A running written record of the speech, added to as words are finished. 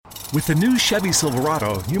With the new Chevy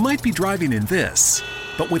Silverado, you might be driving in this.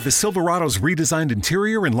 But with the Silverado's redesigned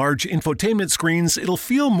interior and large infotainment screens, it'll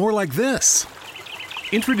feel more like this.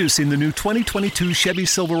 Introducing the new 2022 Chevy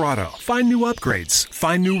Silverado. Find new upgrades.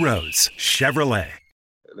 Find new roads. Chevrolet.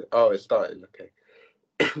 Oh, it's starting.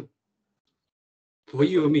 Okay. For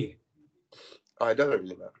you or me? I don't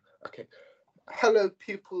really know. Okay. Hello,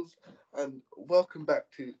 pupils, and welcome back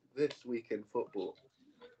to This Week in Football.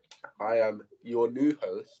 I am your new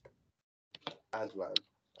host, Aslan,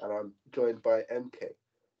 and I'm joined by MK.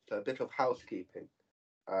 So a bit of housekeeping.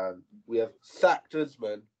 We have sacked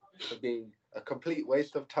Usman for being a complete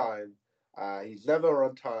waste of time. He's never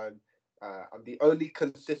on time. I'm the only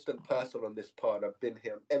consistent person on this pod. I've been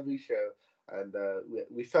here on every show, and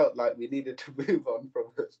we felt like we needed to move on from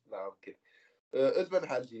this. No, I'm kidding. Usman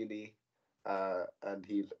has uni, and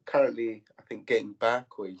he's currently, I think, getting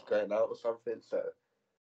back, or he's going out or something. So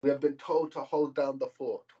we have been told to hold down the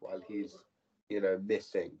fort while he's,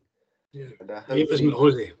 missing. Yeah. And Usman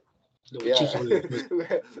holiday. Yeah,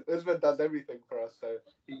 Usman does everything for us, so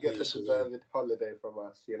he gets a deserved holiday from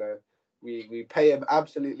us. We pay him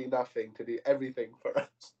absolutely nothing to do everything for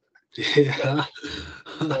us. Yeah.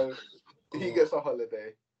 So he gets a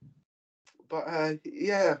holiday. But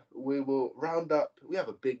we will round up. We have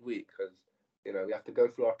a big week because we have to go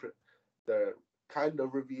through the kind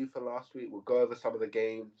of review for last week. We'll go over some of the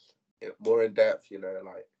games more in depth.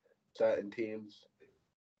 Like certain teams.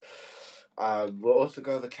 We'll also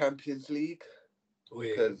go to the Champions League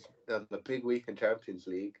because there's a big week in Champions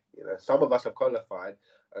League. Some of us have qualified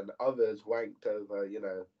and others wanked over,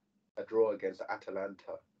 a draw against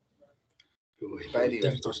Atalanta. But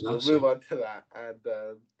anyway, we'll move on to that and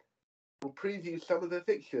we'll preview some of the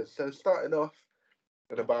fixtures. So starting off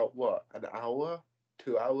in about, an hour,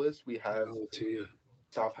 2 hours, we have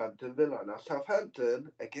Southampton Villa. Now, Southampton,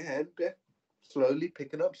 again, they're slowly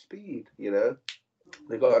picking up speed,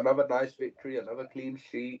 They got another nice victory, another clean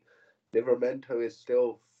sheet. Livramento is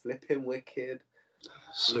still flipping wicked.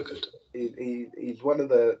 So good. He's one of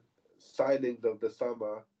the signings of the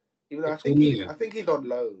summer. Even though I think he's on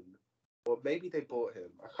loan, or maybe they bought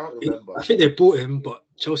him. I can't remember. I think they bought him, but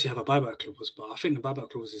Chelsea have a buyback clause. But I think the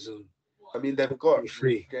buyback clause is I mean, they've got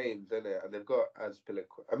free James in it, and they've got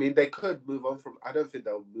Azpilicueta. I mean, they could move on from. I don't think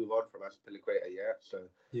they'll move on from Azpilicueta yet. So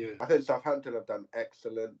yeah, I think Southampton have done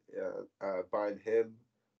excellent buying him.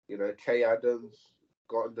 Che Adams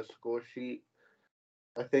got on the score sheet,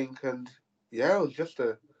 I think, and it was just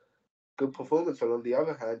a good performance. And on the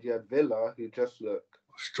other hand, you had Villa, who just look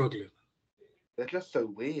struggling. They're just so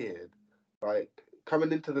weird. Like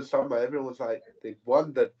coming into the summer, everyone was like they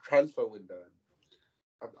won the transfer window.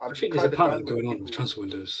 I think there's a pattern going on with transfer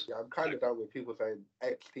windows. Yeah, I'm kind of down with people saying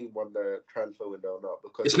X team won the transfer window or not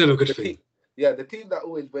because it's never a good thing. The team that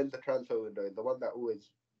always wins the transfer window is the one that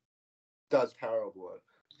always does terrible.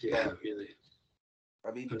 Yeah, really.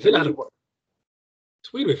 I mean, it's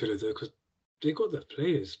weird with Villa though because they got the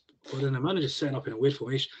players, but then the manager's setting up in a weird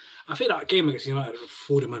formation. I think that game against United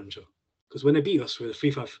for the manager because when they beat us with a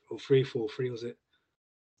 3-5 or 3-4-3 was it?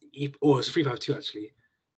 Or it's 3-5-2 actually.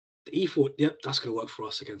 The E4, yep, that's going to work for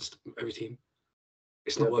us against every team.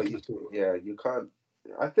 It's not working at all. Yeah, you can't.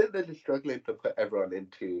 I think they're just struggling to put everyone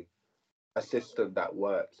into a system that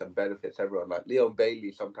works and benefits everyone. Like Leon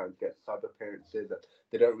Bailey sometimes gets sub appearances and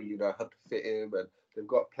they don't really know how to fit him. And they've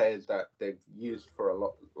got players that they've used for a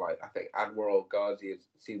lot. Like I think Anwar El-Ghazi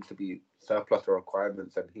seems to be surplus to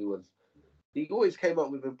requirements, and he always came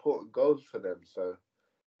up with important goals for them. So.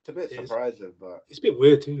 It's a bit surprising, but it's a bit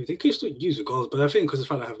weird too. They could still use the goals, but I think because the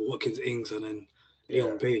fact I have Watkins, Ings, and then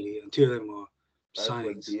Leon Bailey, and two of them are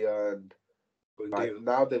signings. And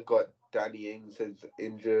now they've got Danny Ings is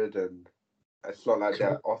injured, and it's not like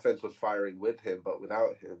their offense was firing with him, but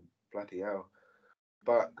without him, bloody hell.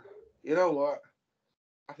 But you know what?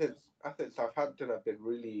 I think Southampton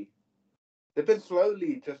they've been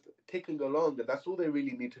slowly just ticking along, and that's all they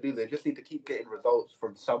really need to do. They just need to keep getting results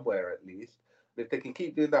from somewhere at least. If they can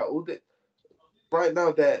keep doing that, right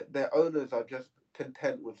now their owners are just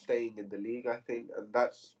content with staying in the league, I think, and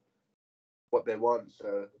that's what they want.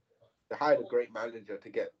 So they hired a great manager to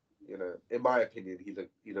get, in my opinion, he's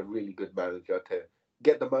a really good manager to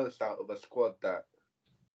get the most out of a squad that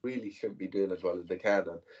really shouldn't be doing as well as they can.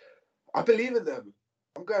 And I believe in them.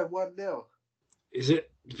 I'm going 1-0. Is it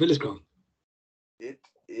Villa's ground? It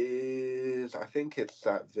is. I think it's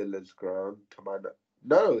at Villa's ground.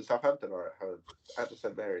 No, Southampton are at home. At the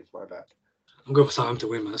St. Mary's, my bad. I'm going for Southampton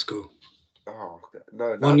to win, man. Let's go. Oh,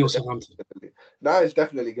 no. 1-0 Southampton. Now it's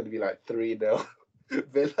definitely going to be like 3-0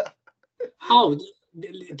 Villa. How?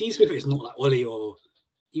 These midfielders not like Oli or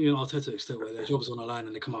even Arteta still where their job's on the line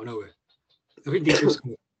and they come out of nowhere. I think these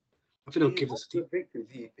I think they'll give this a the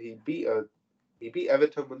victories. He beat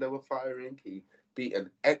Everton when they were firing. He beat an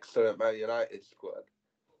excellent Man United squad.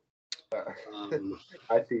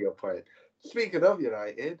 I see your point. Speaking of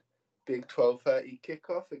United, big 12:30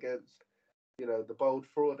 kickoff against, the bold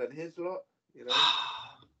fraud and his lot.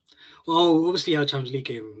 Well, obviously, our Champions League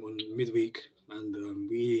game on midweek, and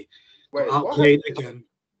we got Wait, outplayed again.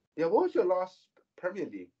 Yeah, what was your last Premier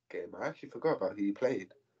League game? I actually forgot about who you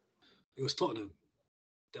played. It was Tottenham.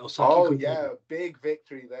 Big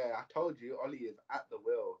victory there. I told you, Ollie is at the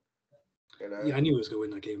wheel. Yeah, I knew he was going to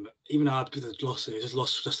win that game. Even though I lost it, just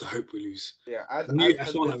lost just the hope we lose. Yeah, I felt like we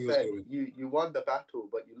was going to win. You won the battle,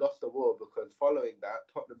 but you lost the war because following that,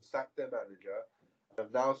 Tottenham sacked their manager and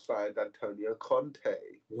have now signed Antonio Conte.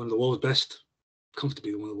 One of the world's best.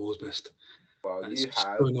 Comfortably one of the world's best. Well, and you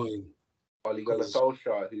have so annoying. Ole Gunnar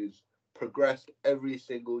Solskjaer, who's progressed every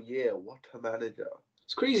single year. What a manager.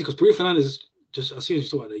 It's crazy because Bruno Fernandes, just as soon as you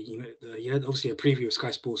saw that, he had obviously a preview of Sky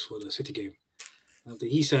Sports for the City game. And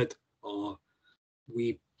he said,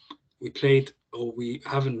 we played, or we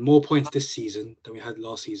having more points this season than we had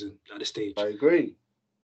last season at this stage. I agree.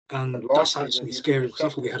 And that's actually scary because I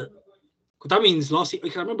thought we had it. Because that means last season,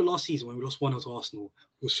 I remember last season when we lost 1-0 to Arsenal,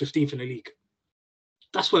 we was 15th in the league.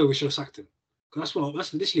 That's where we should have sacked him. Because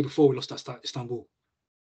that's literally before we lost that Istanbul.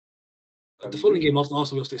 The following game after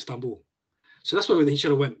Arsenal, we lost to Istanbul. So that's where he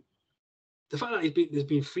should have went. The fact that there's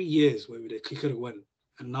been 3 years where he could have went,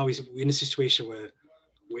 and now we're in a situation where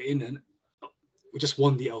we're in and we just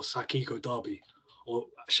won the El Sakigo derby, or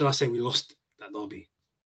should I say we lost that derby?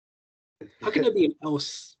 How can there be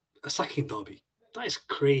a sacking derby? That is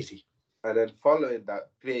crazy. And then following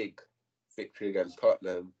that big victory against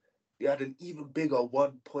Tottenham, we had an even bigger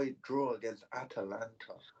 1-point draw against Atalanta.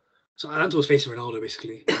 So Atalanta was facing Ronaldo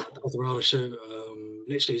basically. That was the Ronaldo show.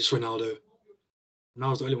 Literally just Ronaldo.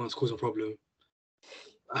 Ronaldo's the only one that's causing a problem.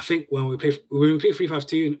 I think when we play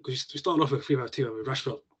 3-5-2, because we started off with 3-5-2 and with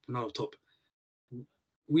Rashford Ronaldo up top,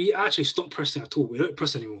 we actually stopped pressing at all. We don't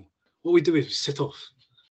press anymore. What we do is we sit off.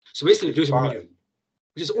 So basically, which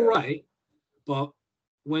is all right, but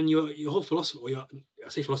when your whole philosophy, I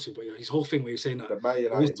say philosophy, but his whole thing where you're saying that he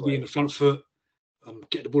wants to be in the front foot,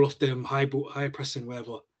 get the ball off them, high pressing,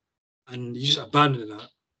 whatever, and you just abandon that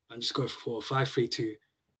and just go for a 5-3-2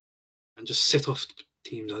 and just sit off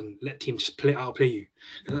teams and let teams just outplay you.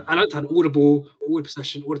 And I like to have all the ball, all the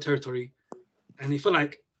possession, all the territory, and it felt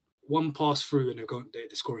like one pass through and they're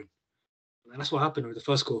scoring. And that's what happened with the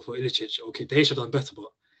first goal for Ilicic. Okay, they should have done better,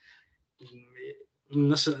 but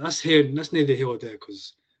that's neither here or there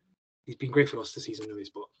because he's been great for us this season, anyways.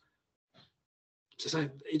 But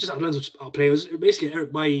it just outlands our players. Basically,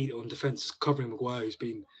 Eric Bailly on defense covering Maguire, who's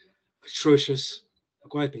been atrocious.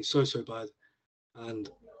 Maguire's been so bad, and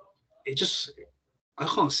I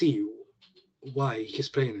can't see why he keeps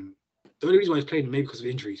playing him. The only reason why he's playing him maybe because of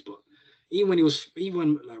injuries, but even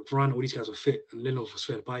when like Varane, all these guys were fit, and Lindelof was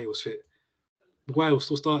fit, Bailly was fit, Maguire was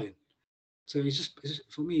still starting. So it's just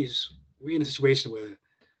for me, we're in a situation where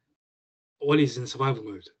Ollie's in survival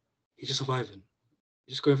mode. He's just surviving.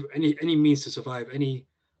 He's just going for any means to survive, any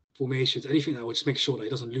formations, anything that will just make sure that he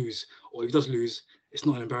doesn't lose, or if he does lose, it's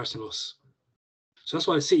not an embarrassing loss. So that's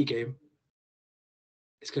why the City game,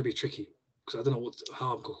 it's going to be tricky because I don't know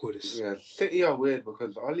how I'm going to call this. Yeah, City are weird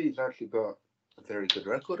because Ollie's actually got a very good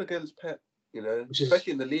record against Pep.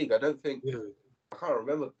 Especially in the league. I don't think. Yeah. I can't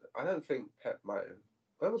remember. I don't think Pep might have.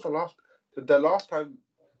 When was the last time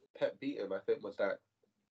Pep beat him? I think was that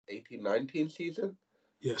 18-19 season.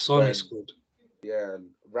 Yeah, Sane scored. Yeah, and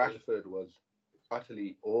Rashford was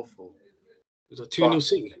utterly awful. It was a 2-0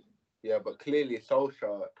 City. Yeah, but clearly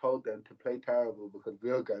Solskjaer told them to play terrible because we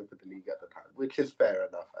were going for the league at the time, which is fair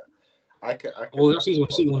enough. I can that season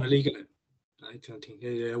City won the league, isn't it? 19.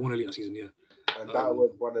 Yeah, I won the league that season, yeah. And that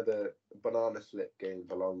was one of the banana slip games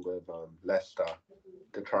along with Leicester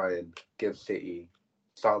to try and give City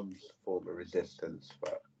some form of resistance.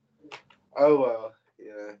 But oh well,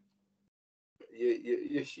 yeah.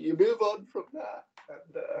 You move on from that,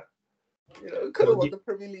 and could have won the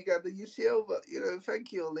Premier League and the UCL, but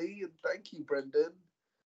thank you, Ollie, and thank you, Brendan.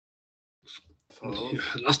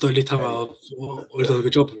 That's the only time I've done a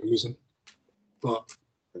good job of losing. But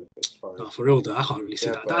no, for real, though, I can't really see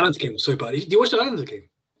that. The Atlanta game was so bad. Did you watch the Atlanta game?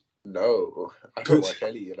 No, I don't watch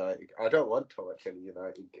any United. I don't want to watch any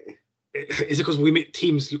United game. Is it because we make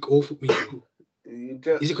teams look awful?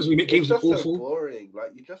 Is it because we make games look awful? So boring.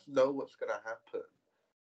 Like you just know what's gonna happen.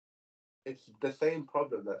 It's the same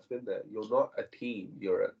problem that's been there. You're not a team.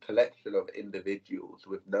 You're a collection of individuals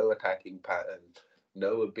with no attacking patterns,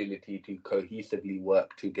 no ability to cohesively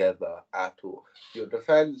work together at all. Your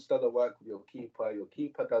defense doesn't work with your keeper. Your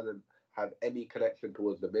keeper doesn't have any connection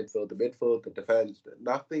towards the midfield, the defense.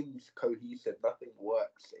 Nothing's cohesive. Nothing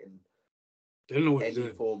works in any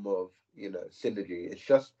form of, synergy. It's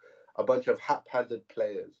just a bunch of haphazard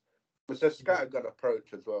players. It's a scattergun approach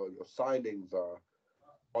as well. Your signings are,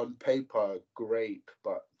 on paper, great,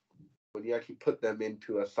 but when you actually put them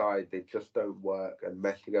into a side, they just don't work and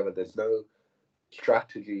mesh together. There's no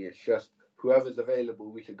strategy. It's just whoever's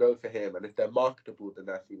available, we should go for him. And if they're marketable, then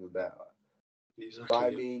that's even better. Exactly, but I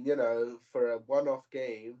mean, for a one-off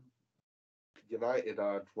game, United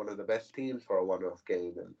are one of the best teams for a one-off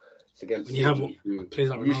game, and it's against City,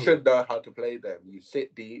 you should know how to play them. You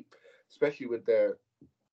sit deep, especially with their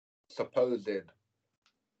supposed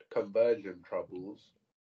conversion troubles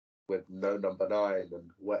with no number 9 and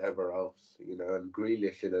whatever else, and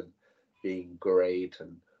Grealish isn't being great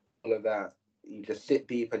and all of that. You just sit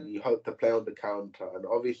deep and you hope to play on the counter, and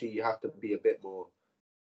obviously you have to be a bit more,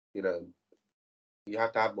 you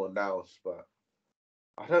have to have more nous, but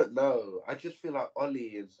I don't know. I just feel like Oli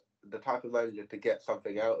is the type of manager to get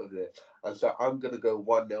something out of it. And so I'm going to go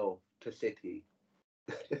 1-0 to City.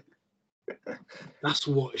 That's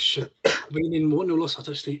what it should. I mean, in 1-0 loss, I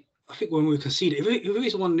think when we concede, if it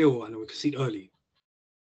is 1-0 and we concede early,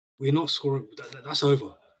 we're not scoring. That's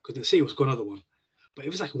over. Because the City was got another one. But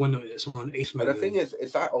if it's like 1-0, it's on 8th minute. And the thing is,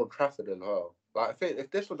 it's at Old Trafford as well. Like, I think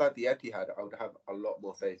if this was at the Etihad, I would have a lot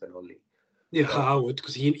more faith in Oli. Yeah, I would,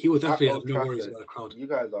 because he would definitely have no worries about the crowd. You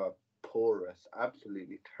guys are porous,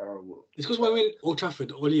 absolutely terrible. It's because when we're in Old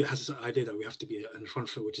Trafford, Oli has this idea that we have to be in the front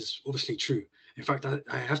foot, which is obviously true. In fact,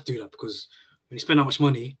 I have to do that because when you spend that much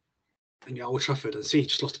money and you're at Old Trafford and see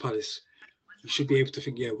just lost to Palace, you should be able to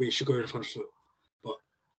think, yeah, we should go in the front foot. But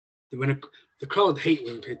when the crowd hate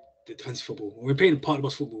when we play the defensive football. When we're playing part of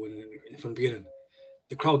us football from the beginning,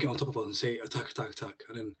 the crowd get on top of us and say attack, attack, attack,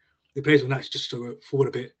 and then the players will actually just go forward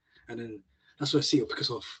a bit, and then that's where City will pick us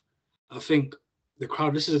off. I think the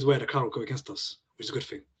crowd. This is where the crowd will go against us, which is a good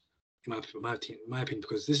thing, in my opinion,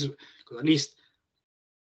 because at least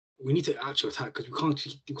we need to actually attack because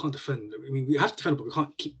we can't defend. I mean, we have to defend, but we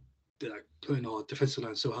can't keep putting our defensive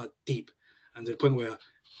line so hard deep, and to the point where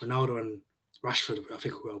Ronaldo and Rashford, I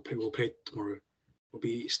think, will play tomorrow, will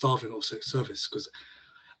be starving of service because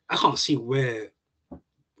I can't see where.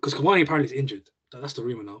 Because Cavani apparently is injured. That's the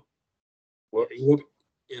rumor now. What?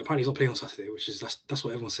 Apparently he's not playing on Saturday, which is that's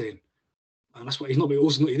what everyone's saying, and that's why he's not. He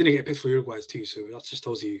didn't get picked for Uruguay too, so that just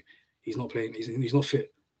tells you he's not playing. He's not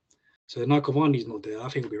fit. So now Cavani's not there. I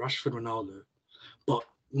think it'll be Rashford, Ronaldo. But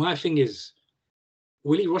my thing is,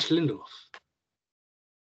 will he rush Lindelof?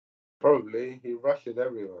 Probably. He rushes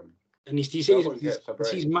everyone. And he's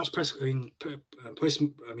match press.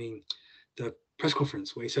 The press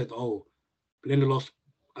conference where he said, "Oh, Lindelof,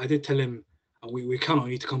 I did tell him, and we cannot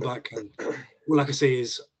need to come back." And all I can say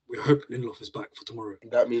is, we hope Lindelof is back for tomorrow.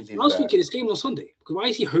 That means he's I was thinking this game on Sunday. Because why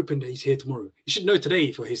is he hoping that he's here tomorrow? You should know today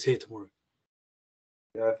if he's here tomorrow.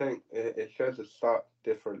 Yeah, I think it shows a stark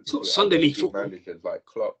difference. It's not Sunday league football. Managers like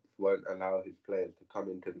Klopp won't allow his players to come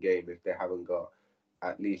into the game if they haven't got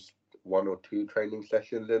at least 1 or 2 training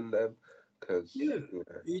sessions in them. Because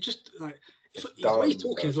you just like the way he's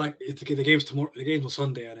talking is like the game's tomorrow. The game's on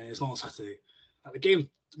Sunday and it's not on Saturday. Like the game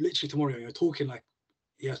literally tomorrow. You're talking like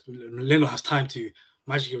Leno has time to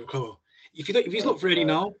magically recover. If he's not ready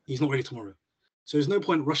now, he's not ready tomorrow. So there's no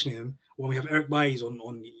point rushing him when we have Eric Bailly's on.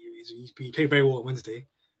 He played very well on Wednesday,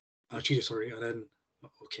 Tuesday, sorry, and then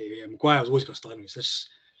Maguire was always going to start him. So let's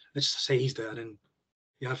just say he's there, and then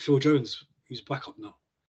you have Phil Jones who's back up now.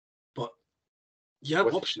 But you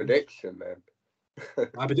have options. Prediction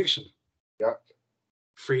then. My prediction. Yeah.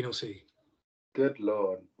 3-0 City. Good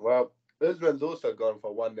Lord. Well, Usman's also gone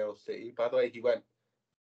for 1-0 City. By the way, he went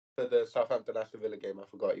for the Southampton Aston Villa game. I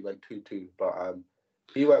forgot he went 2-2, but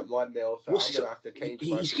he went 1-0. So I'm gonna have to change.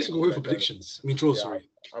 He's just going for predictions. I mean, draw. Sorry.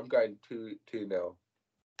 I'm going 2-0.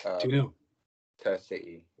 2-0 to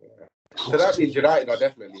City. Yeah. So that means United are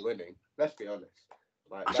definitely winning. Let's be honest.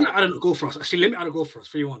 I think I don't go for us. Actually, let me add a goal for us.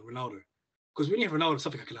 3-1 Ronaldo. Because when you have Ronaldo,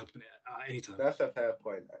 something can happen at any time. That's a fair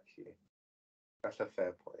point, actually. That's a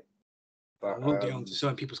fair point. But I'm not getting on to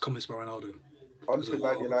certain people's comments about Ronaldo. On to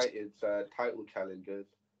Man United's title challengers.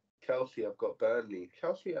 Chelsea have got Burnley.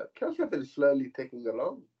 Chelsea have been slowly ticking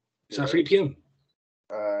along. Is that 3 p.m.?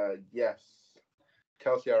 Yes.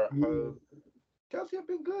 Chelsea are at home. Chelsea have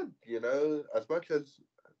been good, as much as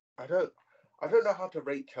I don't know how to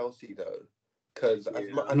rate Chelsea though, because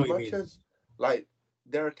as much as like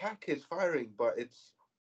their attack is firing, but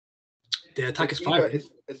their attack is firing.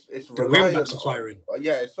 It's their wing backs are firing.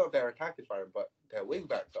 Yeah, it's not their attack is firing, but their wing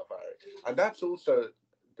backs are firing, and that's also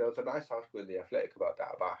there was a nice article in the Athletic about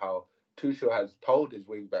that, about how Tuchel has told his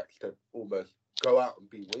wing backs to almost go out and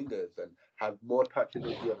be wingers and have more touches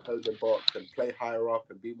in the opposing box and play higher up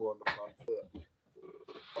and be more on the front foot.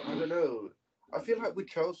 But I don't know. I feel like with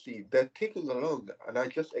Chelsea, they're ticking along, and I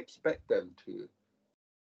just expect them to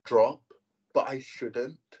drop, but I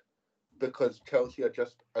shouldn't, because Chelsea are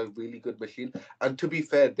just a really good machine. And to be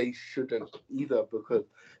fair, they shouldn't either, because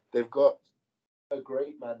they've got a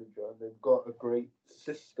great manager and they've got a great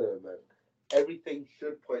system, and everything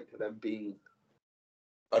should point to them being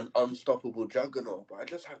an unstoppable juggernaut. But I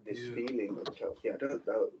just have this feeling with Chelsea. I don't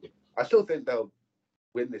know. I still think they'll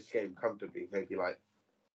win this game comfortably. Maybe like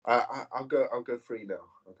I'll go 3 now.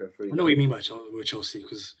 I'll go 3. I know what you mean by Chelsea,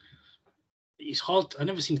 because it's hard. I've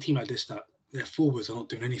never seen a team like this that their forwards are not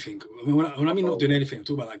doing anything. I mean, when I mean not doing anything, I'm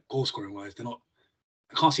talking about like goal scoring wise. They're not.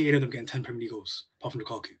 I can't see any of them getting 10 Premier League goals apart from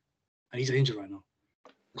Lukaku, and he's injured right now.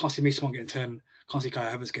 I can't see Mason Mount getting 10. Can't see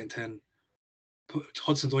Kai Havertz getting 10.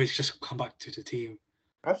 Hudson-Odoi just come back to the team.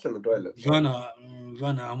 Hudson-Odoi looks. Werner,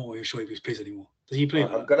 I'm not even sure if he plays anymore. Does he play?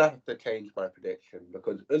 I'm gonna have to change my prediction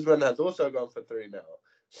because Usman has also gone for 3 now.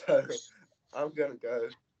 So I'm gonna go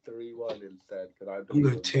 3-1 instead. I'm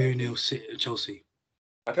going 2-0 Chelsea.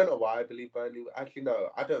 I don't know why I believe Burnley. Actually, no,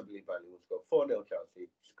 I don't believe Burnley will score. 4-0 Chelsea.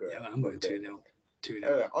 Screw it. I'm going 2-0. 2-0.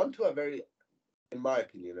 Anyway, on to in my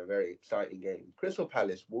opinion, a very exciting game. Crystal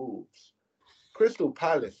Palace Wolves. Crystal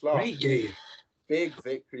Palace last great game. Big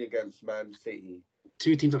victory against Man City.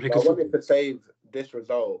 2 teams that play good football. I wanted to save this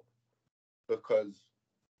result because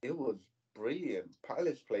it was brilliant.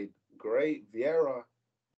 Palace played great. Vieira,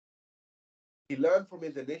 he learned from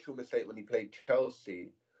his initial mistake when he played Chelsea,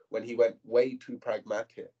 when he went way too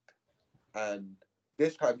pragmatic. And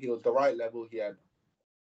this time he was the right level. He had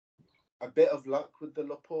a bit of luck with the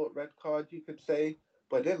Laporte red card, you could say.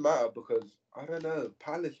 But it didn't matter because, I don't know,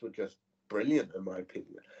 Palace were just brilliant in my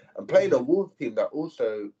opinion. And playing a Wolves team that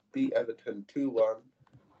also beat Everton 2-1.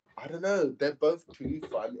 I don't know. They're both 2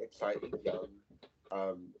 fun, exciting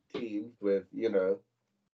young teams with,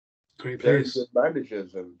 great very players, good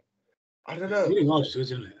managers. And I don't know. Really large,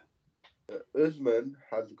 isn't it? Usman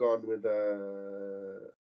has gone with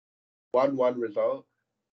a 1-1 result.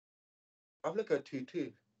 I'm going to go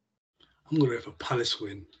 2-2. I'm going to go for Palace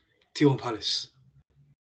win. 2-1 Palace.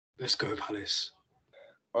 Let's go Palace.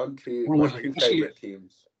 On to my 2 favourite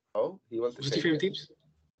teams. Oh, he wants to what's your favourite teams?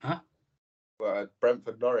 Huh? Well,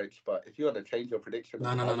 Brentford, Norwich. But if you want to change your prediction... No.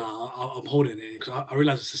 I'm holding it because I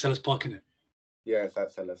realise it's the Sellers Park, innit? Yeah, it's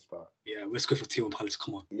at Sellers Park. Yeah, let's go for 2-1 Palace.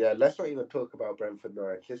 Come on. Yeah, let's not even talk about Brentford,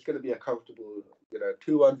 Norwich. It's going to be a comfortable,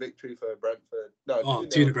 2-1 victory for Brentford. No,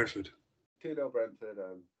 2-0 Brentford. 2-0 Brentford.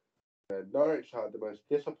 Norwich are the most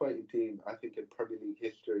disappointing team, I think, in Premier League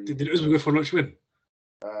history. Did Usman go for a Norwich win?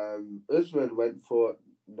 Usman went for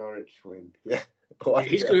Norwich win. Yeah.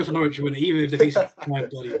 He's going to go for Norwich win, even if the face of my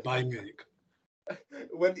bloody Bayern Munich. I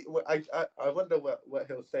wonder what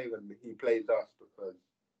he'll say when he plays us, because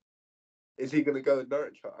is he going to go with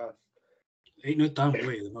Norwich or us? Ain't no damn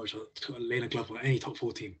way that Norwich are laying a glove on any top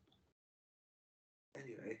 4 team.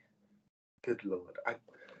 Anyway, good lord.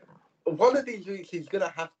 One of these weeks he's going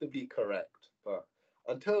to have to be correct, but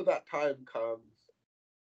until that time comes,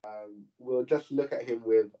 we'll just look at him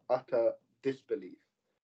with utter disbelief.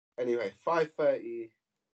 Anyway, 5:30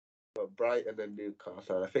 for Brighton and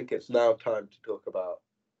Newcastle. I think it's now time to talk about...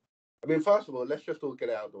 I mean, first of all, let's just all get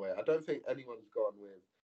it out of the way. I don't think anyone's gone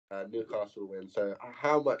with Newcastle win. So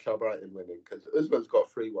how much are Brighton winning? Because Usman's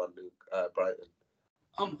got 3-1 Brighton.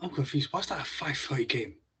 I'm confused. Why's that a 5:30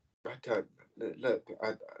 game? I don't... Look,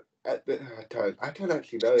 I don't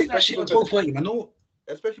actually know. I think that shit on 12:30, man. No.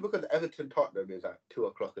 Especially because Everton Tottenham is at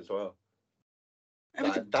 2:00 as well.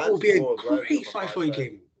 Everton will be a great 5:30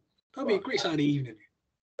 game. That'll be a great Saturday evening.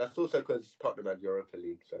 That's also because Tottenham had Europa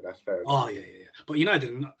League, so that's fair. Oh yeah. But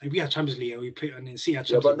United, we had Champions League and we played, and then City had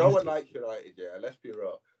Champions League. Yeah, but no one likes United. Yeah, let's be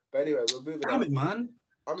real. But anyway, we're moving. Damn it, man!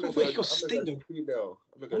 I'm gonna go 2-0.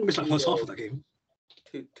 I'm gonna miss that first half of that game.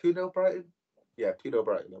 2-0 Brighton. Yeah, 2-0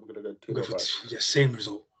 Brighton. I'm gonna go 2-0 Brighton. Yeah, same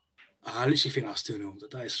result. I literally think that's 2-0.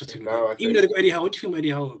 That is just 2-0. Even though they got Eddie Howe, what do you think of Eddie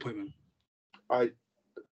Howe appointment?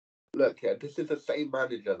 This is the same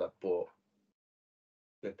manager that bought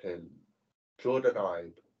flipping Jordan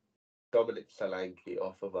Ibe, Dominic Solanke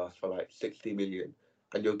off of us for like 60 million,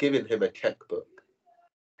 and you're giving him a checkbook.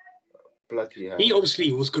 Bloody hell. He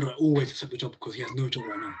obviously was going to always accept the job because he has no job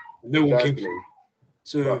right now. No one came for him.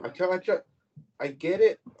 So I get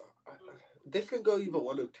it. This can go either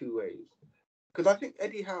one of 2 ways. Because I think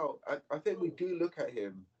Eddie Howe, I think we do look at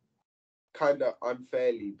him kind of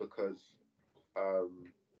unfairly because,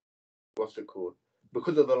 what's it called?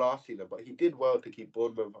 because of the last season, but he did well to keep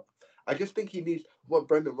Bournemouth up. I just think he needs what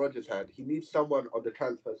Brendan Rodgers had. He needs someone on the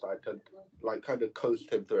transfer side to like kind of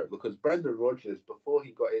coast him through it, because Brendan Rodgers, before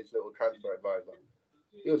he got his little transfer advisor,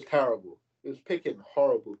 he was terrible. He was picking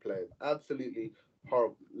horrible players, absolutely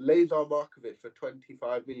horrible. Lazar Markovic for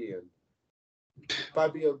 25 million,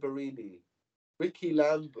 Fabio Barini, Ricky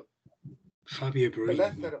Lambert. Fabio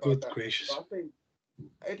Barini, good gracious. But I think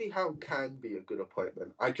Eddie Howe can be a good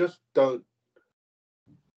appointment. I just don't.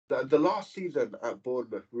 The last season at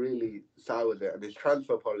Bournemouth really soured it, and his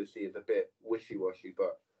transfer policy is a bit wishy-washy,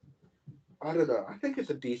 but I don't know. I think it's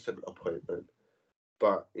a decent appointment.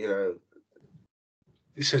 But, you know,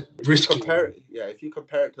 it's a risky. If you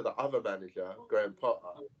compare it to the other manager, Graham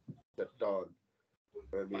Potter, that's done.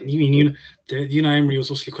 I mean, Emery was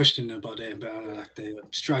also questioning about the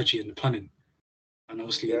strategy and the planning. And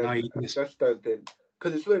obviously now I just don't think,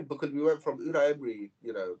 because it's weird, because we went from Unai Emery,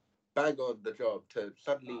 you know, bang on the job, to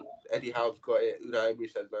suddenly Eddie Howe's got it. Unai Emery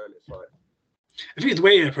says no, and it's fine. I think it's the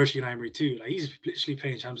way he approached Unai Emery too. Like, he's literally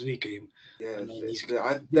playing Champions League game. Yeah,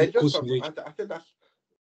 I think that's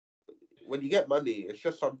when you get money, it's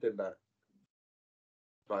just something that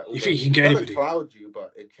like you think you can get anybody. It doesn't cloud you,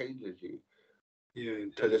 but it changes you. Yeah,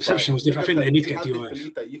 the perception was different. I think they need to get DOF.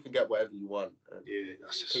 Believe that you can get whatever you want. Yeah,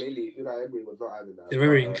 that's just clearly Unai Emery was not having that. They're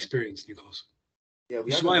very inexperienced, Newcastle. Yeah,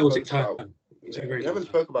 which is why it will take time. We haven't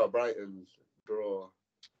spoke about Brighton's draw.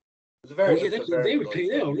 It's a very. They would play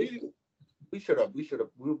there already. We should have.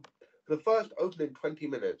 The first opening 20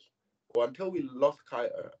 minutes, or until we lost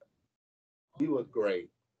Kaita, we were great.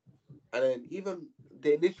 And then even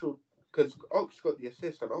the initial, because Ox got the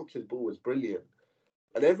assist and Ox's ball was brilliant.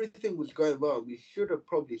 And everything was going well. We should have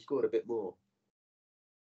probably scored a bit more.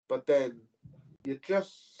 But then you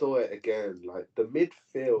just saw it again. Like the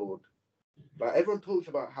midfield, like everyone talks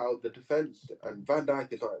about how the defense and Van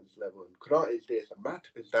Dijk is not at this level, and Konate is this, and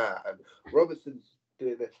Matip is that, and Robertson's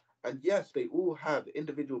doing this. And yes, they all have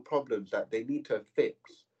individual problems that they need to fix,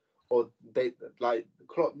 or they like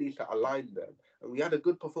Klopp needs to align them. And we had a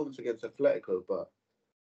good performance against Atletico, but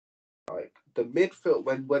like the midfield,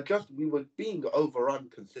 when we were being overrun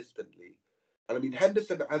consistently. And I mean,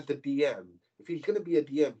 Henderson as the DM, if he's going to be a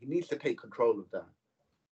DM, he needs to take control of that.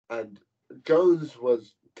 And Jones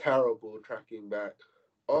was terrible tracking back.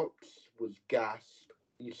 Ox was gassed.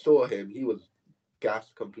 You saw him, he was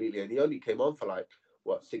gassed completely. And he only came on for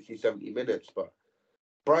 60, 70 minutes. But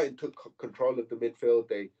Brighton took control of the midfield.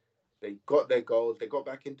 They got their goals. They got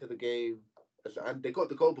back into the game. And they got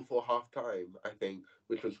the goal before half-time, I think,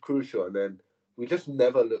 which was crucial. And then we just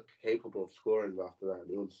never looked capable of scoring after that.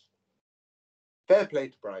 It was fair play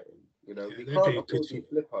to Brighton. You know, we can't afford these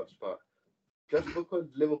slip-ups, but just because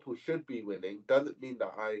Liverpool should be winning doesn't mean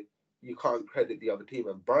that you can't credit the other team.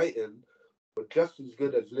 And Brighton were just as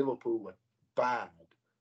good as Liverpool were bad.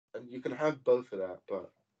 And you can have both of that,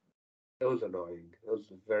 but it was annoying. It was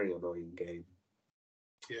a very annoying game.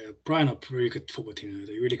 Yeah, Brighton are a really good football team.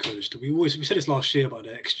 They're really coached. We said this last year about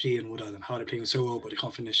the XG and all that, and how they're playing so well, but they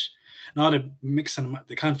can't finish. Now they're mixing.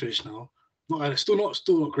 They can finish now. Still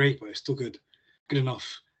not great, but it's still good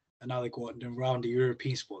enough. And now they go around the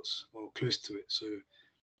European spots or close to it, so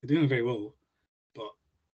they're doing very well. But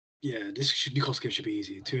yeah, Newcastle game should be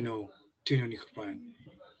easy. 2-0 Newcastle Brighton.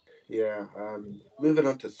 Yeah. Moving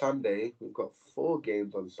on to Sunday, we've got 4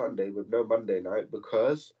 games on Sunday with no Monday night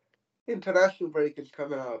because international break is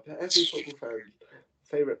coming up. Every football fan's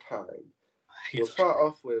favourite time. We'll start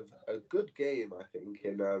off with a good game, I think.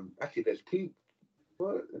 Actually, there's two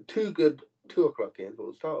good 2:00 games. But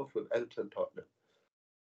we'll start off with Everton Tottenham.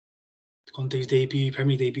 Conte's debut,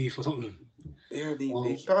 Premier League debut for Tottenham. Yeah,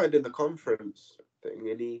 he started in the conference thing,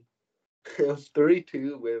 and it was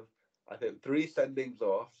 3-2 with, I think, 3 sendings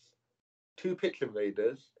off, 2 pitch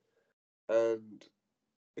invaders, and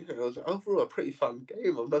it was overall a pretty fun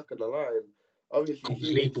game, I'm not going to lie.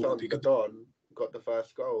 Obviously, the Don got the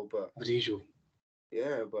first goal, but as usual.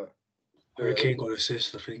 Yeah, but Harry Kane got an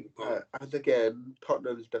assist, I think. As again,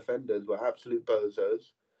 Tottenham's defenders were absolute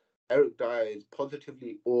bozos. Eric Dyer is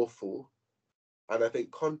positively awful. And I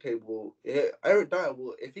think Eric Dyer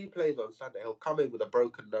will, if he plays on Sunday, he'll come in with a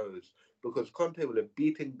broken nose because Conte will have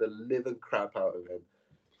beaten the living crap out of him.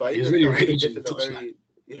 But he's really raging.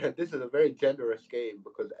 This is a very generous game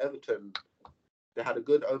because Everton, they had a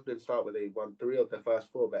good opening start where they won 3 of their first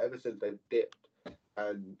 4, but ever since they've dipped.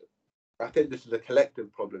 And I think this is a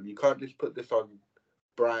collective problem. You can't just put this on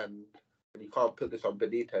Brand and you can't put this on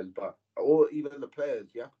Benitez, or even the players.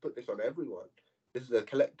 You have to put this on everyone. This is a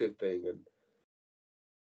collective thing, and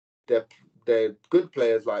they're good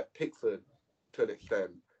players like Pickford to an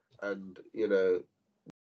extent, and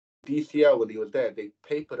DCL when he was there, they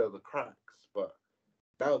papered over cracks, but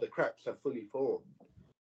now the cracks are fully formed.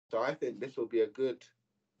 So I think this will be a good.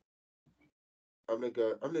 I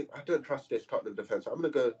don't trust this Tottenham defense. I'm gonna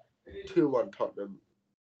go 2-1 Tottenham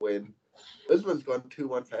win. Usman's gone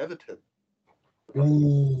 2-1 for Everton.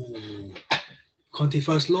 Ooh. Conte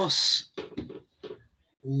first loss.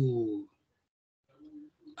 Ooh.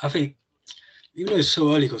 I think, even though it's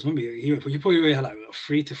so early, because remember, you probably already had like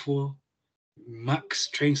 3 to 4 max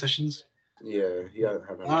training sessions. Yeah, he hasn't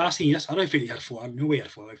had yes, I don't think he had 4. I know he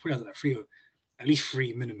had 4. He probably had like 3, or at least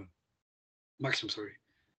 3 minimum. Maximum, sorry.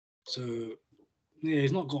 So, yeah,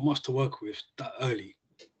 he's not got much to work with that early.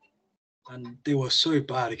 And they were so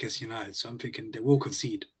bad against United, so I'm thinking they will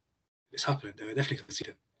concede. It's happening. They're definitely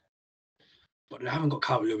conceding. But they haven't got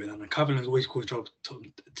Calvert-Lewin, and Calvert-Lewin always cause trouble.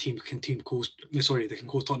 They can cause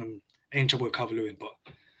Tottenham any trouble with Calvert-Lewin. But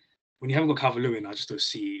when you haven't got Calvert-Lewin, I just don't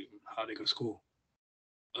see how they're going to score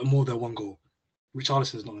more than 1 goal.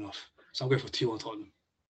 Richarlison is not enough, so I'm going for 2-1 Tottenham.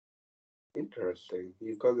 Interesting.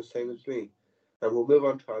 You've gone the same as me. And we'll move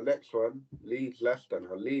on to our next one, Leeds-Leicester.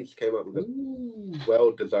 Now, Leeds came up with a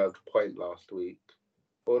well-deserved point last week.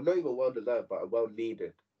 Well, not even well-deserved, but a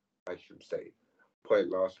well-needed, I should say, point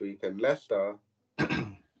last week. And Leicester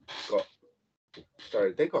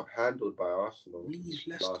they got handled by Arsenal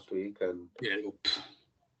last week. And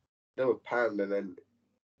they were panned. And then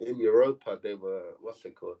in Europa, they were, what's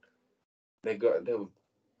it called? They got a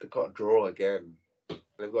draw again.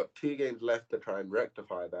 They've got 2 games left to try and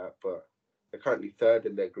rectify that, but they're currently 3rd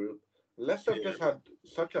in their group. Leicester have just had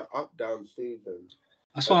such an up-down season.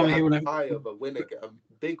 That's why I'm hearing a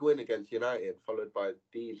big win against United, followed by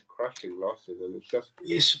these crushing losses, and it's just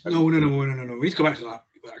no. We need to go back to that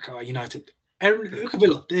United. Look at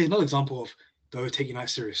Villa. There's another example of they take United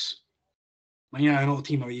serious. Man, yeah, not a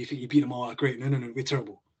team where you think you beat them all. Great, no, we're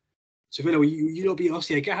terrible. So Villa, you don't beat us.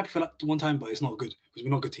 Yeah, get happy for that one time, but it's not good because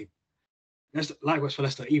we're not a good team. That's likewise for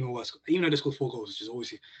Leicester, even worse. Even though they scored 4 goals, which is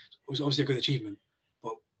obviously a good achievement,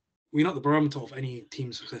 but we're not the barometer of any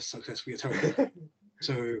team's success. We are terrible.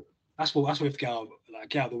 So that's what we have to get out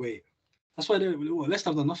of the way. That's why Leicester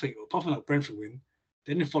have done nothing apart from that Brentford win.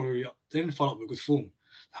 They didn't follow up with good form.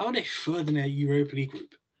 How are they further in their Europa League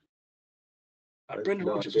group? Brendan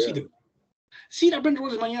Rodgers, see that Brendan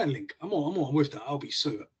Rodgers Man United link. I'm with that. I'll be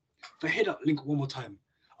so. If I hit that link one more time,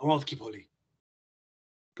 I'd rather keep Holly.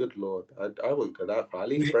 Good Lord, I wouldn't go that far. At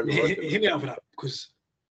least Brendan Rodgers. Hit me out for that, because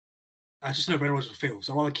I just know Brendan Rodgers will fail.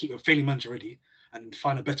 So I'd rather keep a failing manager ready and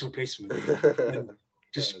find a better replacement and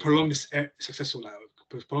just prolong this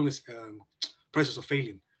process of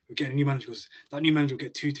failing. We're getting a new manager, because that new manager will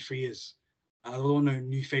get 2 to 3 years. I don't want no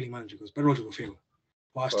new failing manager, because Brendan Rodgers will fail.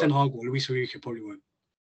 Whilst Ten Hag or Luis Enrique probably won't.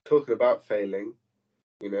 Talking about failing,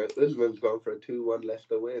 Usman's gone for a 2-1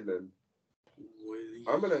 Leicester win, and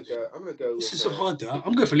I'm gonna go. This is so hard, though.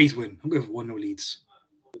 I'm going for Leeds win. I'm going for 1-0 Leeds.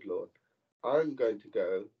 Good Lord, I'm going to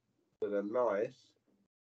go with a nice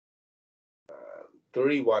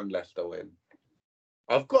 3-1 Leicester win.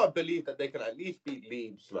 I've got to believe that they can at least beat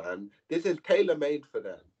Leeds, man. This is tailor-made for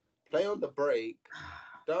them. Play on the break.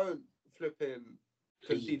 Don't flip in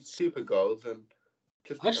concede super goals and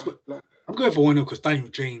just. I'm going for 1-0 because Daniel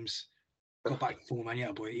James got back for Man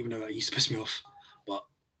United, boy. Even though he used to piss me off, but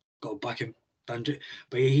got back him.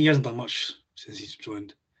 But he hasn't done much since he's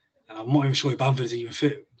joined, and I'm not even sure if Bamford is even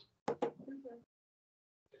fit. Because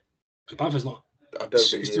Bamford's not.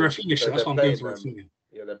 It's the Rafinha shit. That's why I'm going for Rafinha.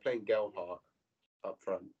 Yeah, they're playing Gelhardt up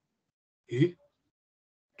front. Who?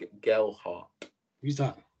 Gelhardt. Who's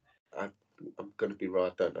that? I'm going to be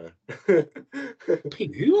right, I don't know.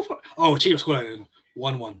 Who? Oh, Chief scored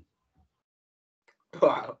 1-1.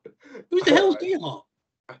 Wow. Who the hell is Gelhardt?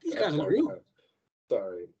 These guys are not real.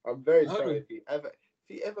 Sorry. I'm very sorry if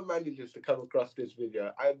he ever manages to come across this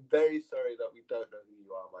video. I'm very sorry that we don't know who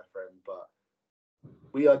you are, my friend, but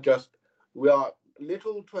we are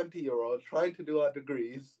little 20-year-olds trying to do our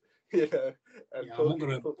degrees, And I'm not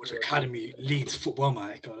gonna watch Academy Leeds football,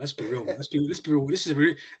 man. Let's be real. Let's be real. This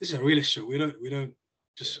is a realist show. We don't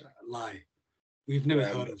just lie. We've never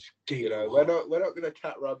heard of game. We're not gonna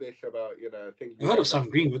chat rubbish about things. I've heard of Sam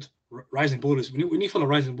Greenwood, Rising Ballers. When you follow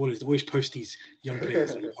Rising Ballers, they always post these young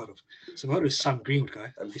players that you've heard of. So I've heard of Sam Greenwood,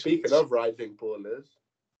 guy. And speaking of Rising Ballers,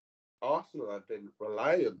 Arsenal have been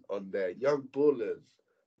reliant on their young ballers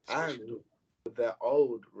and their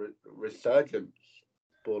old resurgent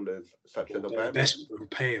ballers, such as the best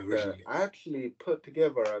player originally. Actually put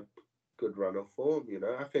together a good run of form.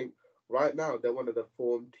 I think right now they're one of the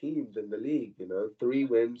form teams in the league. 3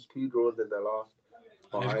 wins, 2 draws in their last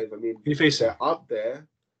 5. I mean, they're up there.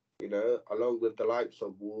 Along with the likes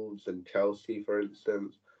of Wolves and Chelsea, for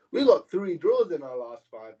instance. We got 3 draws in our last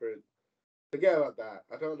 5. Forget about that.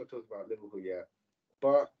 I don't want to talk about Liverpool yet.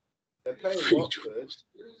 But they're playing 3 Watford,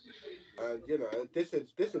 and this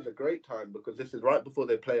is a great time because this is right before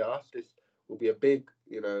they play us. This will be a big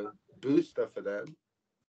booster for them,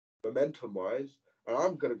 momentum-wise. And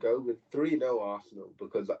I'm gonna go with 3-0 Arsenal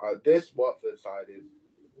because this Watford side is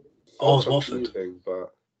so confusing.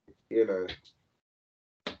 But they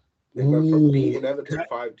went from beating Everton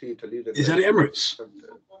 5-2 to losing. Is that at Emirates?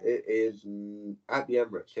 It is at the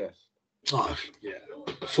Emirates, yes. Oh yeah,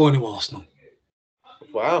 4-0 Arsenal.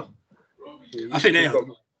 Wow. I think they are a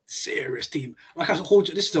serious team. Like I told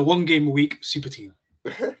you, this is a 1 game a week super team.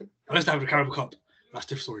 Unless they have the Carabao Cup, that's a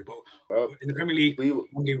different story. But in the Premier League, we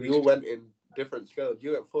 1 game we all went in different scales.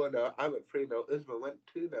 You went 4-0, I went 3-0, Usman went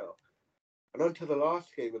 2-0. And on to the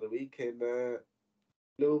last game of the week in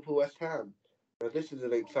Liverpool West Ham. Now this is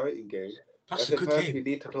an exciting game. That's a good game. We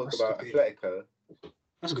need to talk about Atletico.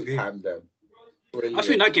 That's a good game. Tandem. I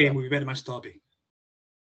think that game will be better than Manchester Derby.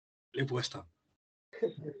 Liverpool West Ham.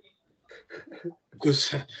 Because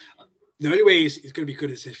the only way it's going to be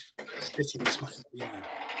good is if City smash United.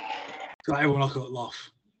 So everyone else will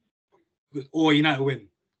laugh. Or United win,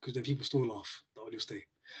 because then people still laugh that Oli will stay.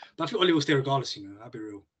 But I think Oli will stay regardless, I'll be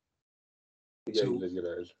real.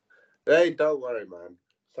 Yeah, Hey, don't worry, man.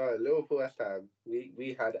 So Liverpool West Ham,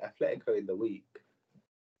 we had Atletico in the week.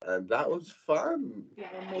 And that was fun.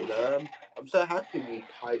 I'm so happy we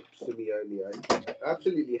hyped Simeone. I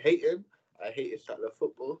absolutely hate him. I hate his style of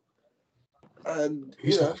football. And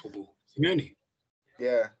who's style of football? Simeone.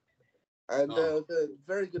 Yeah. And the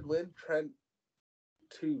very good win. Trent,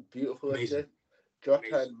 2 beautiful assists.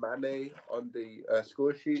 Jota and Mane on the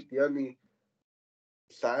score sheet. The only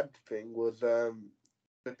sad thing was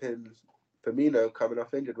Firmino coming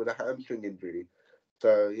off injured with a hamstring injury.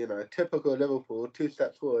 So, typical Liverpool, 2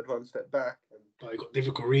 steps forward, 1 step back. You got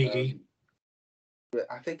David Origi.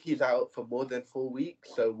 I think he's out for more than 4 weeks,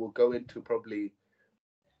 so we'll go into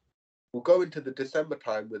the December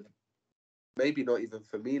time with maybe not even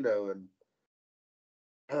Firmino, and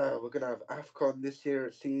we're gonna have AFCON this year,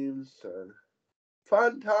 it seems. So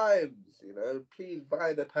fun times, Please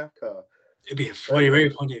buy the Taka. It'd be very, very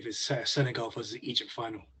funny if it's Senegal versus the Egypt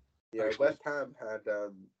final. Yeah, West Ham had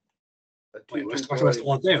West Ham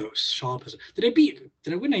was sharp as. Did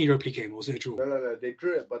they win a Europa League game or was it a draw? No, they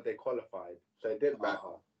drew it, but they qualified, so it didn't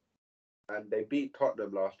matter. And they beat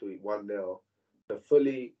Tottenham last week 1-0.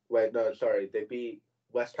 They beat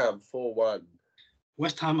West Ham 4-1.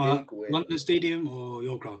 West Ham at London Stadium or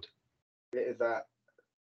your ground? It is at,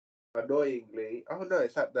 annoyingly. Oh no,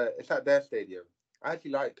 it's at their stadium. I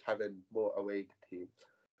actually like having more away teams.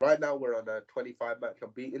 Right now we're on a 25-match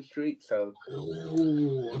unbeaten streak, so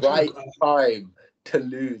right time to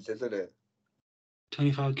lose, isn't it?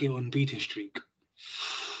 25-game unbeaten streak.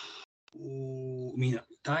 Ooh, I mean,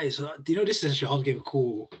 that is. This is actually hard to give a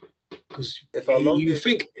call because you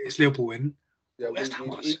think it's Liverpool win. Yeah,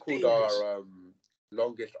 we've equaled our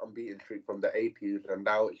longest unbeaten streak from the 80s, and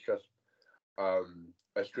now it's just a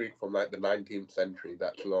streak from like the 19th century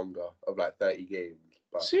that's longer of like 30 games.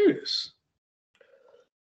 But, serious?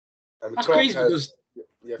 And that's crazy because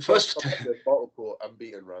first the bottle court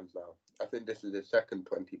unbeaten runs now. I think this is the second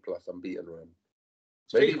 20+ unbeaten run.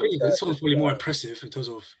 It's very crazy. This one's probably more impressive in terms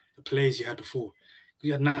of the players you had before.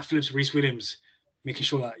 You had Nat Phillips, Reece Williams, making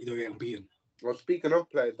sure that you don't get unbeaten. Well, speaking of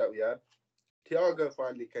players that we had, Thiago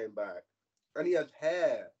finally came back, and he has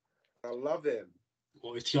hair. I love him.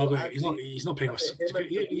 Well, is Thiago? He's not playing.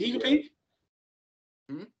 He can play.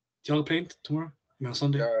 Thiago playing tomorrow? On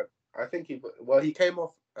Sunday? I think he came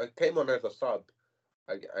on as a sub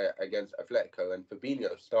against Atletico, and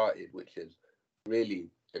Fabinho started, which is really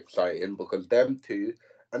exciting because them two.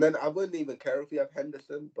 And then I wouldn't even care if we have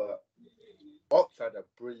Henderson, but Ox had a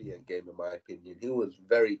brilliant game in my opinion. He was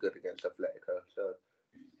very good against Atletico, so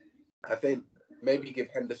I think maybe give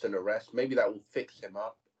Henderson a rest. Maybe that will fix him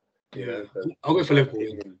up. Yeah, I'll go for Liverpool.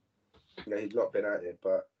 He's not been at it,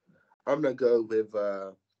 but I'm gonna go with.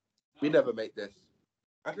 We never make this.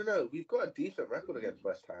 I don't know. We've got a decent record against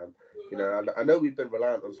West Ham. I know we've been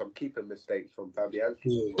reliant on some keeping mistakes from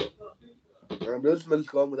Fabianski. Usman's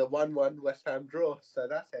gone with a 1-1 West Ham draw, so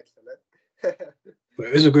that's excellent. But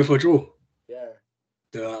it is a good for a draw. Yeah.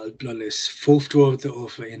 The bloodless 4th draw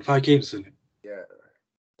of in 5 games, isn't it? Yeah.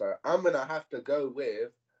 So I'm gonna have to go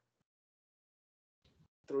with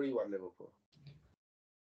 3-1 Liverpool.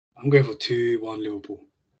 I'm going for 2-1 Liverpool.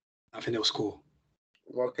 I think they'll score.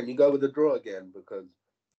 Well, can you go with the draw again? Because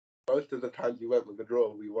most of the times you went with the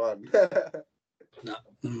draw, we won.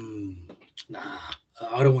 Nah.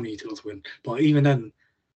 I don't want you to win. But even then,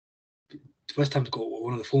 West Ham's got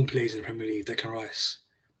one of the form players in the Premier League, Declan Rice.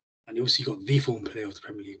 And you also got the form player of the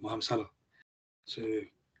Premier League, Mohamed Salah. So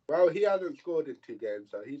Well, he hasn't scored in 2 games,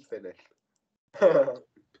 so he's finished.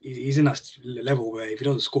 He's in that level where if he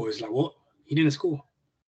doesn't score, it's like, what? He didn't score.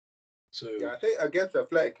 So yeah, I think against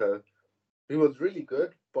Atletico, he was really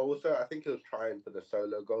good, but also I think he was trying for the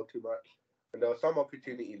solo goal too much. And there were some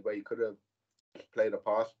opportunities where he could have played a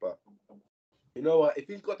pass, but you know what? If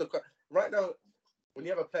he's got the right now, when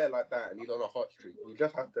you have a player like that and he's on a hot streak, you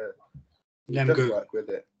just have to let him go. Work with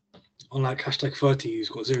it. Unlike hashtag 30, who's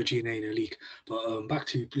got 0 GNA in the league. But back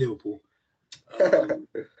to Liverpool.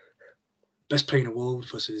 Best player in the world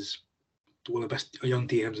versus one of the best young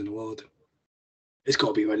DMs in the world. It's got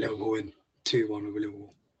to be Liverpool win 2-1 over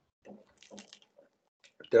Liverpool.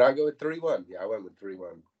 Did I go with 3-1? Yeah, I went with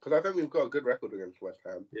 3-1. Because I think we've got a good record against West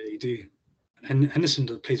Ham. Yeah, you do. And Henderson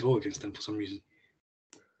plays well against them for some reason.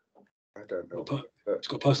 I don't know. He's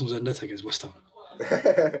got a personal vendetta against West Ham.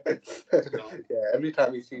 Yeah, every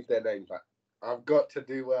time he sees their names, like, I've got to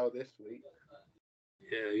do well this week.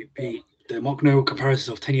 Yeah, the Mark Noble comparisons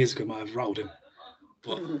of 10 years ago might have rattled him.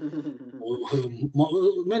 But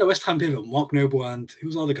made a West Ham pivot, Mark Noble and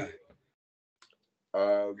who's the other guy?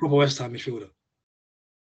 Proper West Ham midfielder.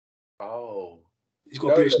 Oh. He's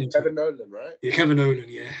got a British name. Kevin Nolan, right? Yeah, Kevin Nolan,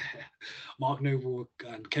 yeah. Mark Noble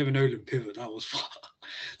and Kevin Nolan pivot. That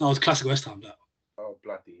was classic West Ham, that. Oh,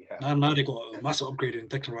 bloody hell. Now they got a massive upgrade in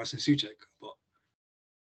Declan Rice and Souček. But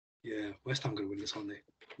yeah, West Ham going to win this, aren't they?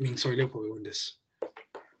 Liverpool will win this.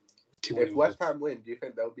 If West Ham win, do you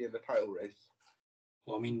think they'll be in the title race?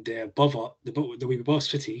 Well, they're above us. They'll be above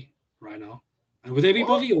City right now. And would they be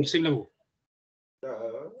above you or the same level?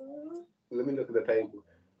 Let me look at the table.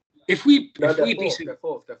 If we beat City, they're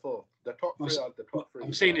fourth. The top 3 are the top 3.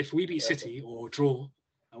 I'm saying if we beat City or draw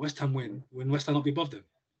and West Ham win, will West Ham not be above them?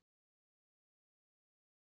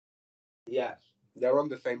 Yes, they're on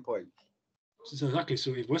the same point. So exactly.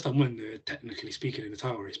 So if West Ham win, they're technically speaking in the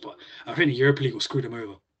title race, but I think the Europa League will screw them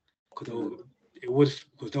over because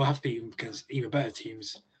they'll have to be against even better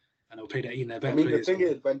teams, and they'll play their better players. The thing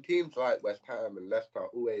is, when teams like West Ham and Leicester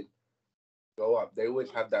always go up, they always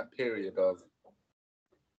have that period of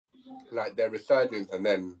like their resurgence, and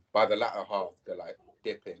then by the latter half, they're like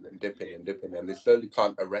dipping, and they slowly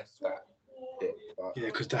can't arrest that dip. Yeah,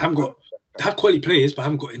 because they have quality players, but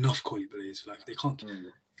haven't got enough quality players. Like they can't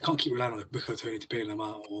keep relying on Booker Tony to bail them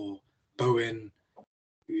out, or Bowen,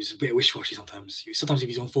 who's a bit wishy-washy sometimes. Sometimes if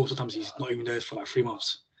he's on form, sometimes he's not even there for like 3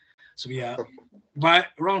 months. So yeah, by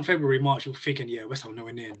around February, March, you're thinking, yeah, West Ham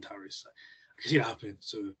nowhere near in Paris. I can see that happening.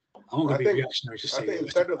 So I'm not going to be reactionary to say. I think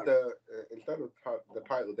instead of the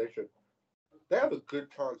title, they have a good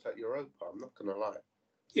chance at Europa. I'm not going to lie.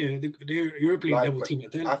 Yeah, the Europa League level team.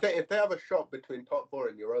 I think if they have a shot between top 4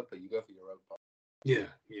 and Europa, you go for Europa. Yeah.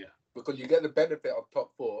 Because you get the benefit of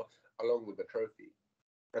top 4 along with the trophy.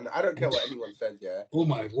 And I don't care what anyone says, yeah. Oh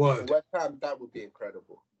my word. For West Ham, that would be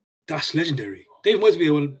incredible. That's legendary. Dave Moyes will be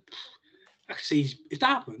one. Actually, if that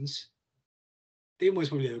happens, Dave Moyes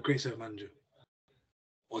probably a great serve manager.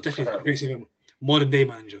 Or definitely a great serve modern day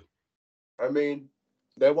manager. I mean,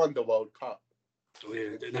 they won the World Cup. Oh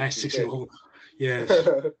yeah, the nice 6-0. Yeah.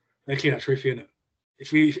 They clean that trophy, innit?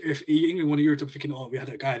 If England won a Euro, thinking, we had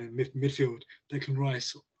that guy in midfield, Declan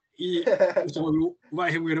Rice. Without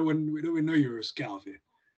him, we don't win no Euros. Get out of here.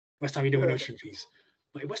 West Ham, we don't win no trophies.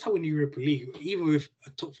 But if West Ham win the Europa League, even with a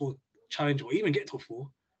top 4 challenge, or even get top 4,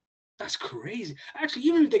 that's crazy. Actually,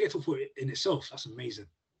 even if they get top 4 in itself, that's amazing.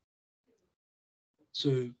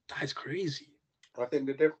 So that is crazy. I think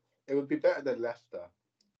it would be better than Leicester.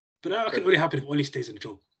 But that can only happen if Oli stays in the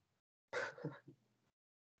job.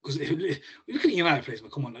 Because look at United players,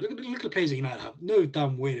 man. Come on, look at the players that United have. No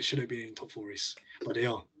damn way they should have been in top 4 race, but they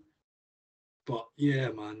are. But yeah,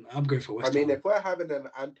 man, I'm going for West Ham. If we're having an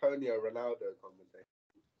Antonio Ronaldo conversation,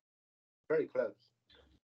 very close.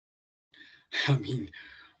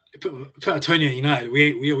 Put Antonio United,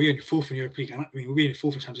 we're in 4th in Europa League. We're in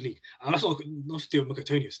 4th in Champions League. And that's not to do with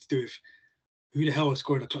Antonio. It's to do with who the hell is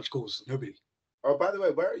scoring the clutch goals. Nobody. Oh, by the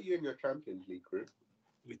way, where are you in your Champions League group?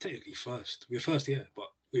 We're technically first. We're first, yeah,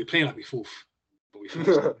 but we're playing like we're 4th. But we're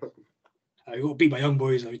first. We got beat by young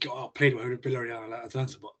boys. We got outplayed by Villarreal and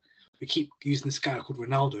Atalanta, but we keep using this guy called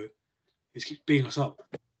Ronaldo. He keeps beating us up.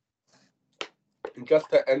 And just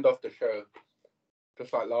to end off the show,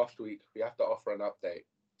 just like last week, we have to offer an update.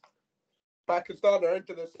 Pakistan are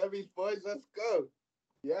into the semis, boys. Let's go.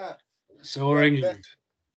 Yeah. So are England.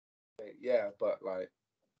 Yeah, but like,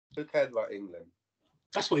 who cares about England?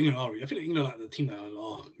 That's what England are. I feel like England are like the team that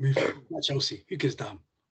are moving. Not Chelsea. Who cares, damn?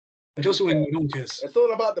 And Chelsea win, no one cares. It's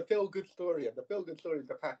all about the feel-good story, and the feel-good story is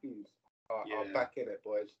the Pakis are back in it,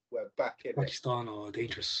 boys. We're back in Pakistan are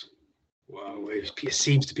dangerous. Wow, it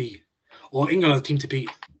seems to be. Or England are the team to beat,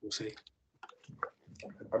 we'll say.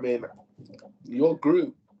 I mean, your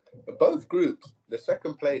group, both groups, the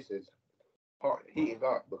second place is heating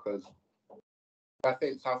up because I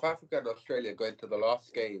think South Africa and Australia go into the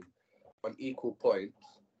last game on equal points.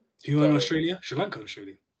 Who won Australia? Sri Lanka,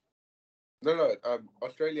 Australia. No,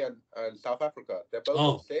 Australia and South Africa. They're both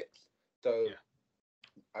on 6. So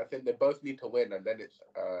I think they both need to win, and then it's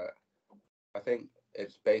I think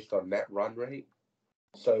it's based on net run rate.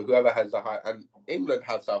 So whoever has the high, and England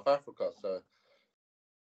has South Africa, so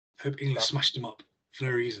I hope England smashed them up for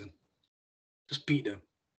no reason. Just beat them.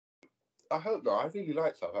 I hope not. I really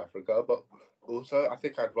like South Africa, but also I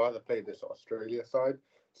think I'd rather play this Australia side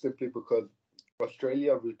simply because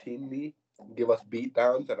Australia routinely give us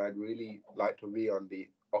beatdowns, and I'd really like to be on the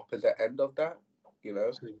opposite end of that. You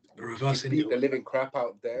know, so reverse beat the living crap out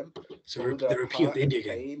of them. So the repeat of the India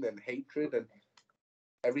game. Pain and hatred and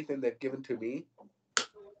everything they've given to me.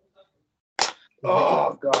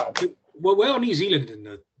 Oh God! Well, where are New Zealand in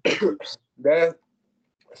the groups? They're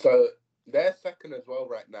second as well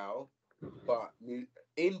right now, but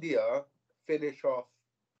India finish off.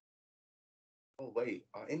 Oh wait,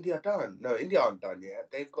 are India done? No, India aren't done yet.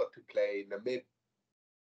 They've got to play Namibia.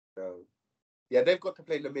 No, yeah, they've got to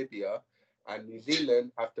play Namibia, and New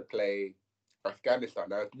Zealand have to play Afghanistan.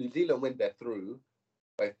 Now, if New Zealand win, they're through.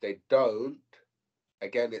 But if they don't,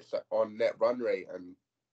 again, it's on net run rate, and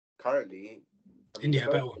currently. India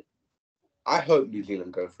better. I hope New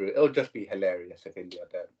Zealand go through. It'll just be hilarious if India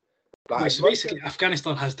don't. Like, so basically,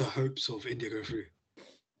 Afghanistan has the hopes of India go through.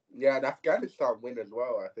 Yeah, and Afghanistan win as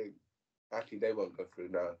well. I think actually they won't go through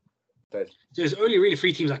now. So there's only really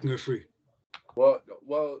 3 teams that can go through. Well,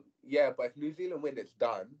 yeah, but if New Zealand win, it's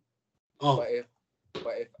done. Oh. But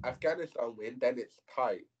if Afghanistan win, then it's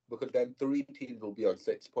tight because then 3 teams will be on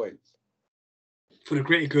 6 points. For the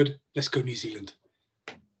greater good, let's go New Zealand.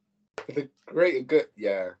 For the greater good,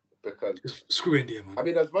 yeah, because screw India, man. I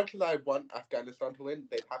mean, as much as I want Afghanistan to win,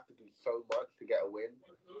 they'd have to do so much to get a win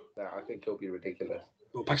that I think it'll be ridiculous.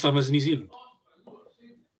 Well, Pakistan versus New Zealand.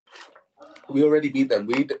 We already beat them.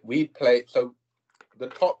 We play so the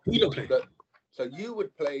top. We don't play. So you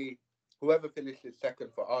would play whoever finishes second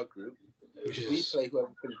for our group. We play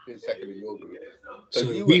whoever finishes second in your group.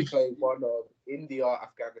 So you would play one of India,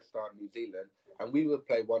 Afghanistan, New Zealand, and we would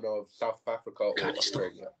play one of South Africa or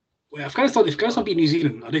Australia. Wait, if Afghanistan beat New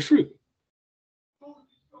Zealand, are they through?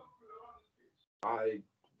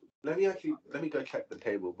 Let me go check the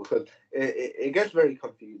table because it gets very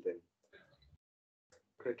confusing.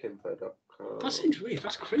 Crickinfo.com. That's interesting.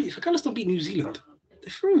 That's crazy. If Afghanistan beat New Zealand, they're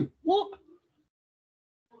through. What?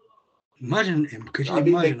 Imagine him. Could you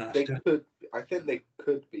imagine that? They could. I think they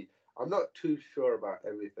could be. I'm not too sure about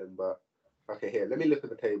everything, but okay. Here, let me look at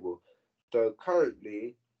the table. So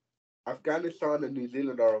currently, Afghanistan and New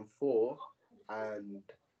Zealand are on 4, and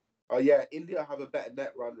India have a better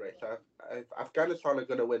net run rate. So if Afghanistan are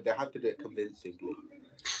going to win, they have to do it convincingly.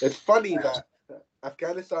 It's funny that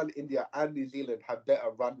Afghanistan, India, and New Zealand have better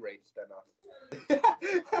run rates than us.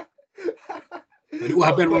 They all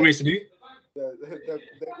have better run rates than you? They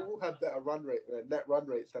all have better net run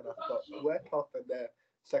rates than us, but we're top in their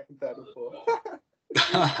second, third, and fourth.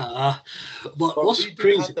 but what's we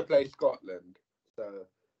crazy? Have to play Scotland, so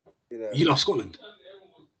you love Scotland.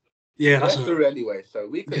 Yeah, that's through anyway. So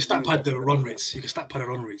we can stack by the run rates. You can stack by the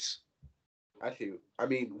run rates. Actually, I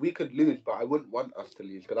mean, we could lose, but I wouldn't want us to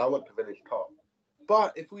lose because I want to finish top.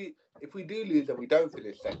 But if we do lose and we don't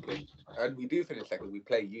finish second, and we do finish second, we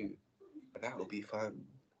play you. And that will be fun.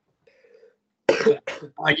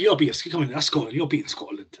 You'll beat us. Come on, that's Scotland. You're beating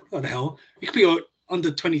Scotland. What the hell? You could be your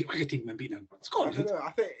under-20 cricket team and beat them. Scotland. I don't know.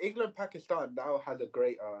 I think England-Pakistan now has a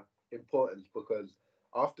greater importance because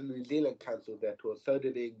after New Zealand cancelled their tour, so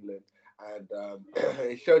did England, and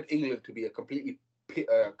it showed England to be a complete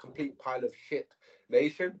pile of shit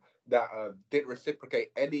nation that didn't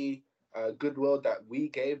reciprocate any goodwill that we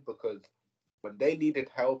gave because when they needed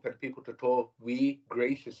help and people to talk, we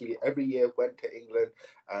graciously every year went to England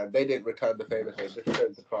and they didn't return the favour. So it just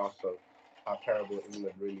shows the class of how terrible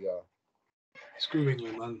England really are. Screw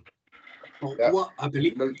England, man. Well, yeah. What I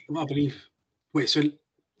believe. Wait, so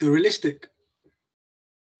the realistic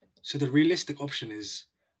option is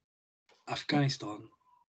Afghanistan.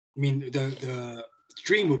 I mean, the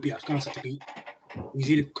dream would be Afghanistan to beat New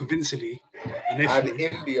Zealand convincingly, and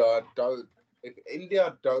India don't. If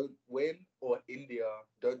India don't win or India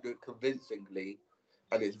don't do it convincingly,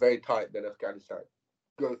 and it's very tight, then Afghanistan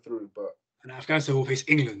go through. And Afghanistan will face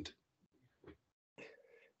England.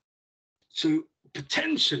 So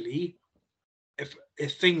potentially, if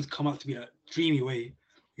things come out to be a dreamy way,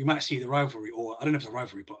 we might see the rivalry, or I don't know if it's a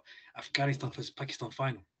rivalry, but Afghanistan versus Pakistan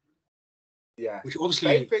final. Yeah. Which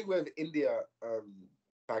obviously Same thing with India,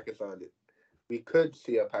 Pakistan. We could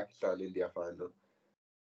see a Pakistan-India final.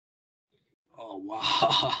 Oh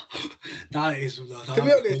wow, that is. To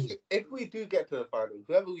be honest, if we do get to the final,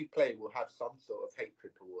 whoever we play will have some sort of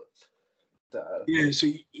hatred towards. Yeah, so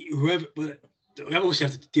whoever obviously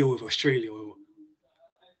have to deal with Australia,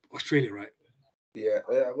 right? Yeah,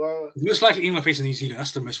 well, Most likely England facing New Zealand.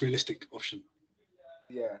 That's the most realistic option.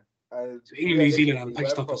 Yeah, so England, New Zealand, and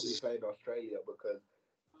Pakistan we're probably playing Australia because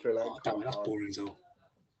Sri Lanka. Damn, that's boring, though.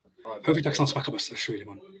 Oh, Hopefully Pakistan's back up as Australia,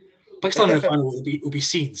 man. Pakistan in the final will be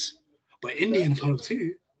scenes, but India in the final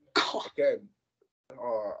too. God. Again,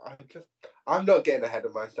 I'm not getting ahead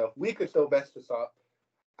of myself. We could still mess this up,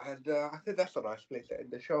 and I think that's a nice place to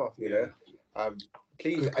end the show off. You know,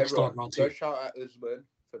 please everyone go shout out Usman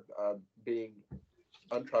for being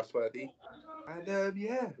untrustworthy, and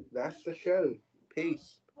yeah, that's the show.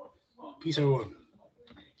 Peace, everyone.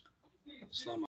 Salam.